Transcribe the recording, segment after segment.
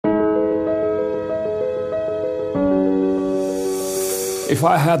If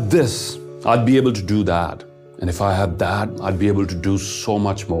I had this, I'd be able to do that. And if I had that, I'd be able to do so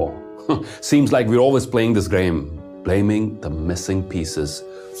much more. Seems like we're always playing this game, blaming the missing pieces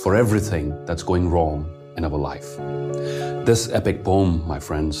for everything that's going wrong in our life. This epic poem, my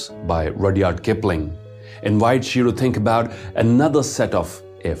friends, by Rudyard Kipling, invites you to think about another set of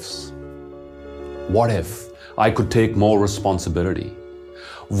ifs. What if I could take more responsibility?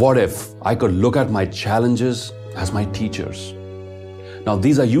 What if I could look at my challenges as my teachers? Now,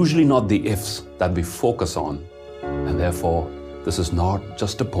 these are usually not the ifs that we focus on, and therefore, this is not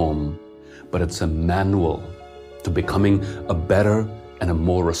just a poem, but it's a manual to becoming a better and a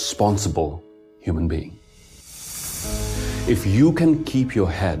more responsible human being. If you can keep your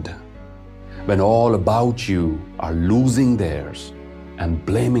head when all about you are losing theirs and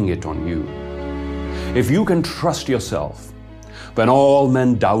blaming it on you, if you can trust yourself when all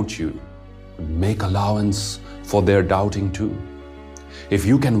men doubt you, make allowance for their doubting too. If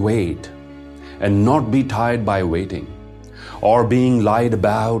you can wait and not be tired by waiting, or being lied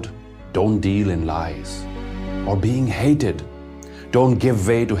about, don't deal in lies, or being hated, don't give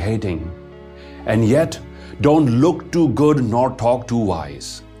way to hating, and yet don't look too good nor talk too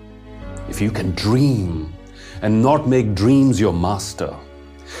wise. If you can dream and not make dreams your master,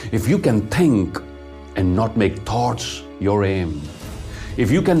 if you can think and not make thoughts your aim,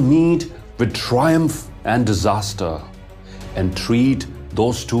 if you can meet with triumph and disaster and treat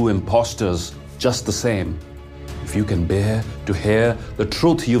those two impostors just the same, if you can bear to hear the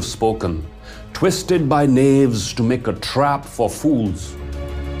truth you've spoken, twisted by knaves to make a trap for fools,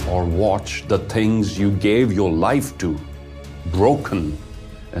 or watch the things you gave your life to broken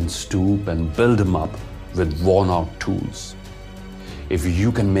and stoop and build them up with worn-out tools. If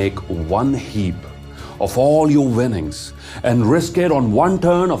you can make one heap of all your winnings and risk it on one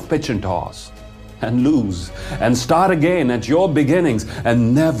turn of pitch and toss, and lose and start again at your beginnings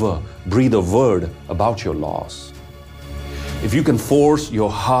and never breathe a word about your loss. If you can force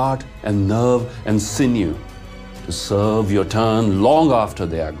your heart and nerve and sinew to serve your turn long after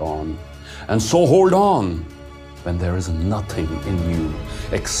they are gone, and so hold on when there is nothing in you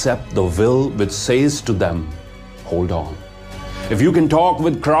except the will which says to them, hold on. If you can talk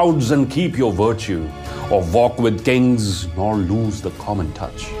with crowds and keep your virtue, or walk with kings nor lose the common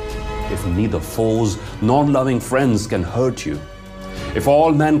touch, if neither foes nor loving friends can hurt you, if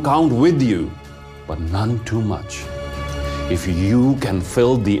all men count with you, but none too much, if you can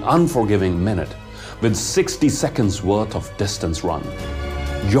fill the unforgiving minute with 60 seconds worth of distance run,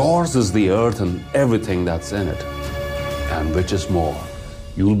 yours is the earth and everything that's in it. And which is more,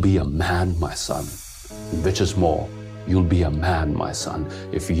 you'll be a man, my son. Which is more, you'll be a man, my son,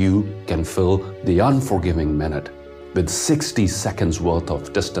 if you can fill the unforgiving minute with 60 seconds worth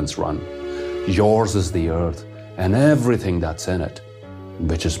of distance run. Yours is the earth and everything that's in it.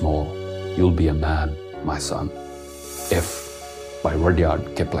 Which is more, you'll be a man, my son. If, by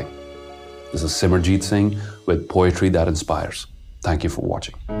Rudyard Kipling. This is Simarjeet Singh with Poetry That Inspires. Thank you for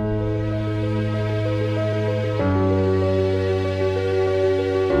watching.